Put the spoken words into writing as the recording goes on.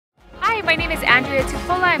my name is Andrea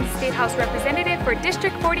Tufola. I'm the State House Representative for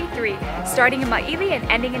District 43, starting in Maili and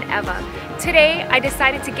ending in Eva. Today, I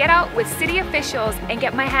decided to get out with city officials and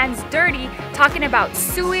get my hands dirty talking about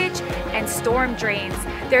sewage and storm drains.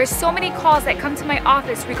 There are so many calls that come to my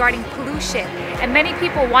office regarding pollution and many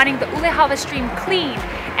people wanting the Ulehawa stream clean.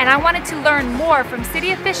 And I wanted to learn more from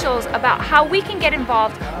city officials about how we can get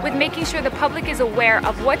involved with making sure the public is aware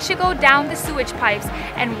of what should go down the sewage pipes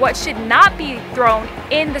and what should not be thrown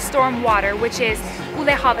in the storm water, which is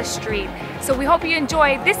Ulehawa Stream. So we hope you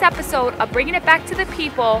enjoy this episode of Bringing It Back to the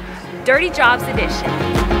People, Dirty Jobs Edition.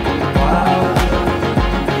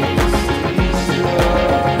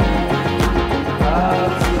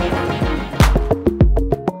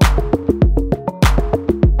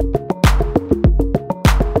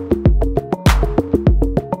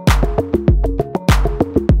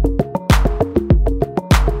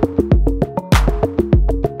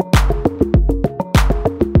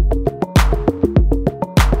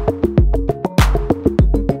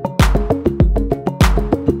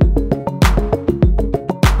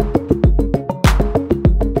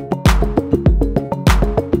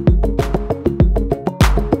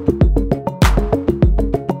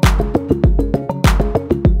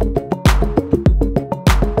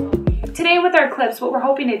 What we're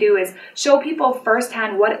hoping to do is show people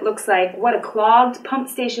firsthand what it looks like, what a clogged pump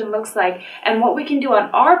station looks like, and what we can do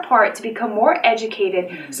on our part to become more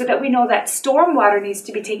educated so that we know that stormwater needs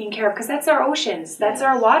to be taken care of, because that's our oceans, that's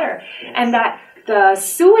our water, and that the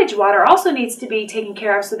sewage water also needs to be taken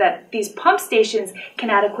care of so that these pump stations can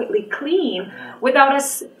adequately clean without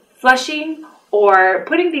us flushing or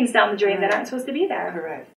putting things down the drain that aren't supposed to be there.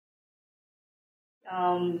 Correct.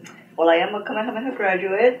 Well, I am a Kamehameha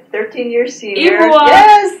graduate, 13-year senior. Iwa.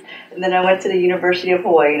 Yes! And then I went to the University of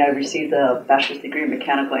Hawaii and I received a bachelor's degree in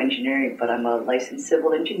mechanical engineering, but I'm a licensed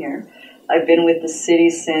civil engineer. I've been with the city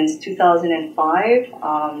since 2005.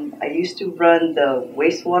 I used to run the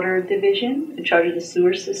wastewater division in charge of the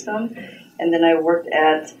sewer system. And then I worked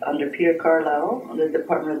under Peter Carlisle, under the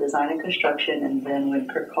Department of Design and Construction. And then when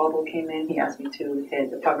Kirk Caldwell came in, he asked me to head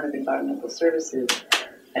the Department of Environmental Services.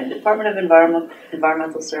 And the Department of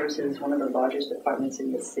Environmental Services is one of the largest departments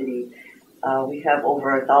in the city. We have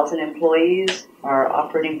over 1,000 employees. Our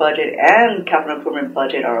operating budget and capital improvement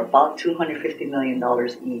budget are about $250 million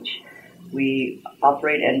each. We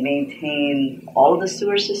operate and maintain all of the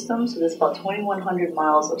sewer systems. So there's about 2,100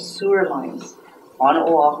 miles of sewer lines on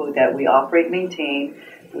Oahu that we operate and maintain.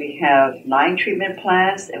 We have 9 treatment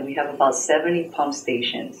plants and we have about 70 pump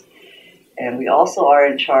stations. And we also are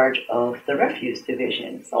in charge of the refuse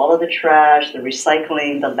division. So all of the trash, the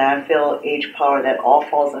recycling, the landfill, H-Power, that all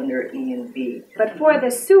falls under E&B. But for the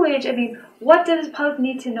sewage, I mean, what does the public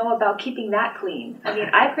need to know about keeping that clean? I mean,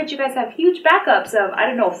 I've heard you guys have huge backups of, I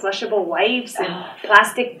don't know, flushable wipes and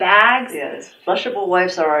plastic bags. Yes, flushable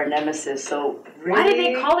wipes are our nemesis. So really, why did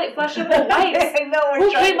they call it flushable wipes? I know,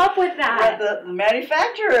 who came up with that? The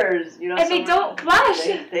manufacturers, you know. And they don't flush.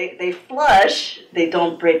 They flush, they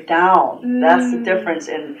don't break down. That's the difference.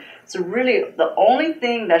 And so really, the only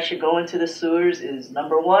thing that should go into the sewers is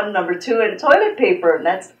number 1, number 2, and toilet paper. And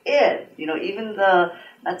that's it. You know, even the,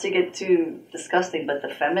 not to get too disgusting, but the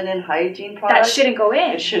feminine hygiene products. That shouldn't go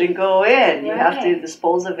in. It shouldn't go in. Right. You have to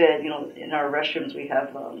dispose of it. You know, in our restrooms we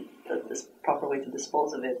have this proper way to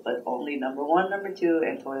dispose of it, but only number 1, number 2,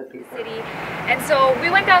 and toilet paper. And so we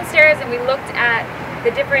went downstairs and we looked at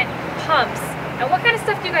the different pumps. And what kind of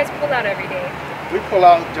stuff do you guys pull out every day? We pull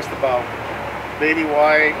out just about baby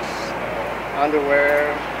wipes,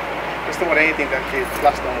 underwear, just about anything that is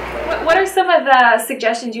flushed on the floor. What are some of the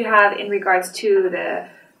suggestions you have in regards to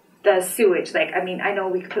the sewage? Like, I mean, I know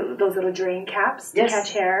we could put those little drain caps to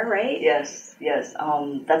catch hair, right? Yes.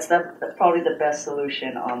 That's probably the best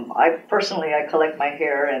solution. I collect my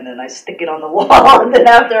hair and then I stick it on the wall, and then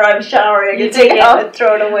after I'm showering, I take it out and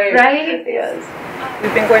throw it away. Right? Yes.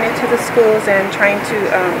 We've been going into the schools and trying to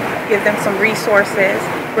give them some resources.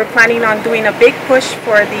 We're planning on doing a big push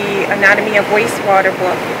for the Anatomy of Wastewater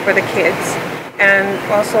book for the kids, and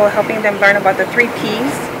also helping them learn about the 3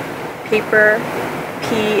 Ps, paper,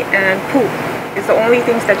 pee, and poop. Is the only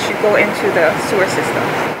things that should go into the sewer system.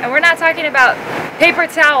 And we're not talking about paper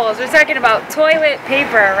towels, we're talking about toilet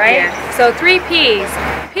paper, right? Yes. So 3 Ps,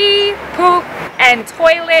 pee, poop, and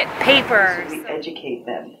toilet paper. So we educate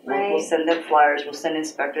them. Right. We'll send them flyers, we'll send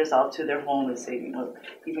inspectors out to their home and say, you know,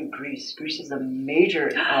 even grease. Grease is a major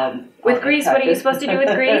with grease, what are you supposed to do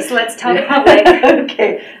with grease? Let's tell the public.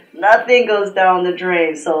 Okay, nothing goes down the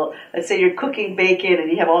drain. So let's say you're cooking bacon and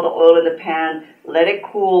you have all the oil in the pan, let it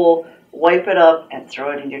cool, wipe it up, and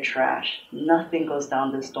throw it in your trash. Nothing goes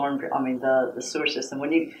down the sewer system.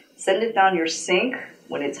 When you send it down your sink,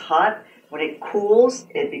 when it's hot, when it cools,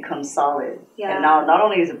 it becomes solid. Yeah. And now not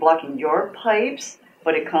only is it blocking your pipes,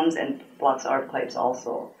 but it comes and blocks our pipes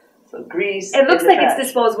also. So grease. It looks like trash. it's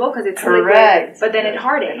disposable because it's correct, liquid, but then it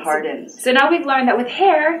hardens. It hardens. So now we've learned that with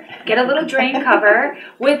hair, get a little drain cover.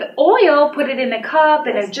 With oil, put it in a cup,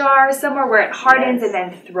 in a jar, somewhere where it hardens, and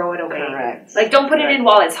then throw it away. Correct. Like don't put it in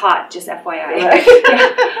while it's hot, just FYI. Right.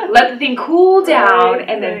 Yeah. Let the thing cool down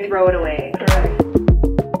and then throw it away. Correct.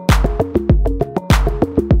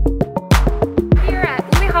 Here at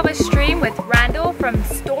Ulehawa Stream with Randall from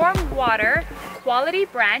Stormwater Quality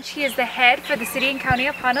Branch. He is the head for the city and county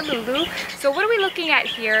of Honolulu. So what are we looking at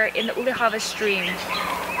here in the Ulehawa Stream?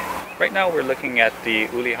 Right now we're looking at the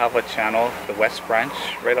Ulehawa Channel, the West Branch,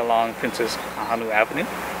 right along Princess Kahanu Avenue.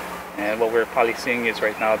 And what we're probably seeing is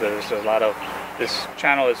right now there's a lot of, this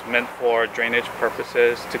channel is meant for drainage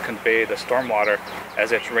purposes to convey the stormwater.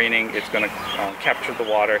 As it's raining, it's going to capture the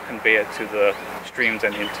water, convey it to the streams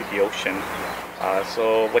and into the ocean.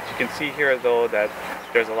 So what you can see here though, that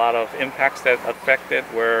there's a lot of impacts that affect it,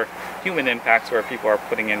 where human impacts, where people are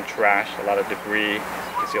putting in trash, a lot of debris.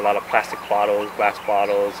 You see a lot of plastic bottles, glass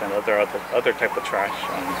bottles, and other type of trash.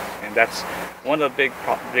 And that's one of the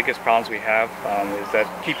biggest problems we have, is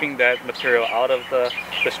that keeping that material out of the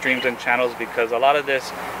streams and channels, because a lot of this,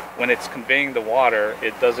 when it's conveying the water,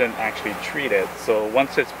 it doesn't actually treat it. So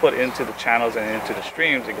once it's put into the channels and into the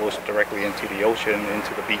streams, it goes directly into the ocean,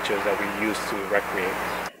 into the beaches that we use to recreate.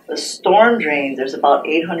 The storm drains, there's about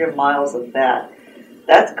 800 miles of that.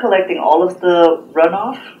 That's collecting all of the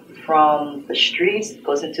runoff from the streets,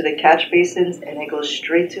 goes into the catch basins, and it goes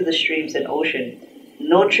straight to the streams and ocean.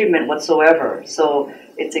 No treatment whatsoever. So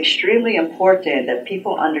it's extremely important that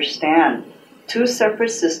people understand two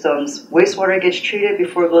separate systems. Wastewater gets treated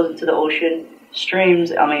before it goes into the ocean. Streams,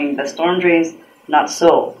 the storm drains, not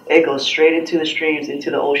so. It goes straight into the streams,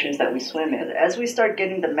 into the oceans that we swim in. As we start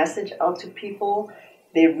getting the message out to people,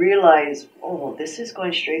 they realize, oh, this is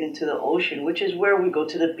going straight into the ocean, which is where we go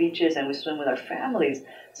to the beaches and we swim with our families.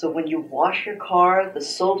 So when you wash your car, the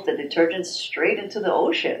soaps, the detergents, straight into the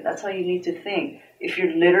ocean. That's how you need to think. If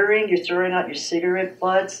you're littering, you're throwing out your cigarette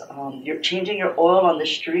butts, you're changing your oil on the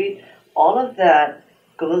street, all of that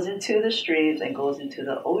goes into the streams and goes into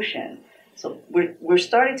the ocean. So we're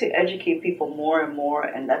starting to educate people more and more,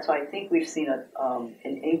 and that's why I think we've seen an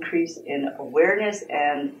increase in awareness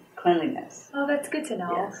and cleanliness. Oh, that's good to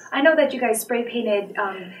know. Yes. I know that you guys spray painted,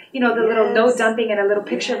 the little no dumping and a little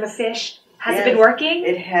picture of a fish. Has it been working?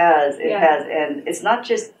 It has. It has. And it's not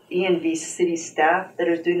just ENV city staff that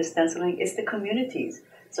are doing the stenciling, it's the communities.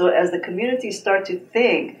 So as the communities start to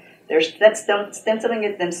think, they're stenciling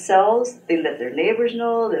it themselves, they let their neighbors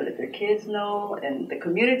know, they let their kids know, and the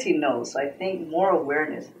community knows. So I think more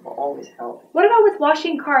awareness will always help. What about with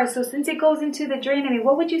washing cars? So since it goes into the drain,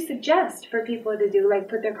 what would you suggest for people to do? Like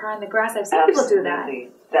put their car in the grass? I've seen people do that.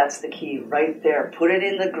 That's the key right there. Put it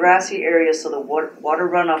in the grassy area so the water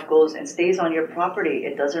runoff goes and stays on your property.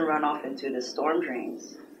 It doesn't run off into the storm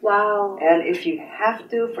drains. Wow. And if you have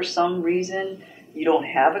to, for some reason, you don't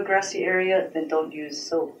have a grassy area, then don't use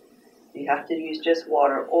soap. You have to use just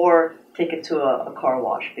water, or take it to a car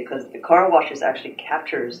wash, because the car wash actually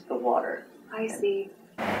captures the water. I see.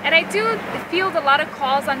 And I do field a lot of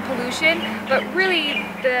calls on pollution, but really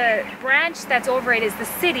the branch that's over it is the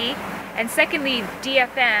city, and secondly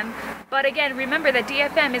DFM. But again, remember that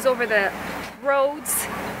DFM is over the roads,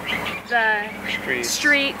 the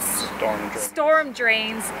streets, storm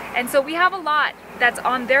drains, and so we have a lot that's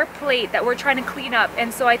on their plate that we're trying to clean up.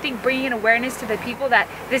 And so I think bringing awareness to the people that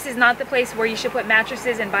this is not the place where you should put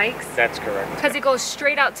mattresses and bikes. That's correct. Because it goes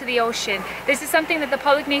straight out to the ocean. This is something that the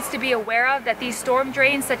public needs to be aware of, that these storm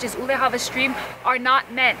drains such as Ulehawa Stream are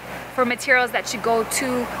not meant for materials that should go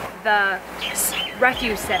to the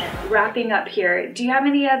refuse center. Wrapping up here, do you have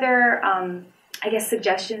any other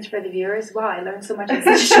suggestions for the viewers? Wow, I learned so much in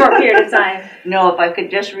such a short period of time. No, if I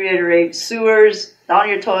could just reiterate, sewers, down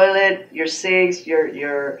your toilet, your sinks,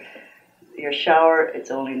 your shower, it's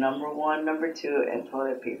only number 1, number 2, and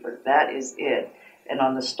toilet paper. That is it. And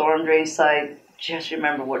on the storm drain side, just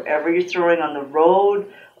remember, whatever you're throwing on the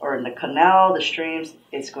road or in the canal, the streams,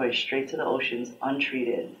 it's going straight to the oceans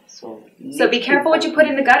untreated. So be careful what you put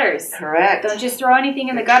in the gutters. Correct. Don't just throw anything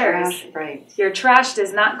in the gutters. Trash, right. Your trash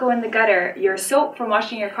does not go in the gutter. Your soap from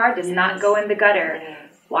washing your car does not go in the gutter.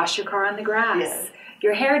 Yes. Wash your car on the grass. Yes.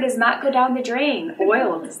 Your hair does not go down the drain.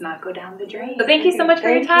 Oil does not go down the drain. So thank you so much for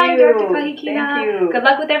your time, Director Kahikina. Thank you. Good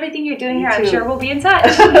luck with everything you're doing here. I'm too. sure we'll be in touch.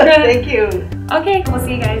 Thank you. Okay, we'll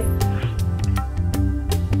see you guys.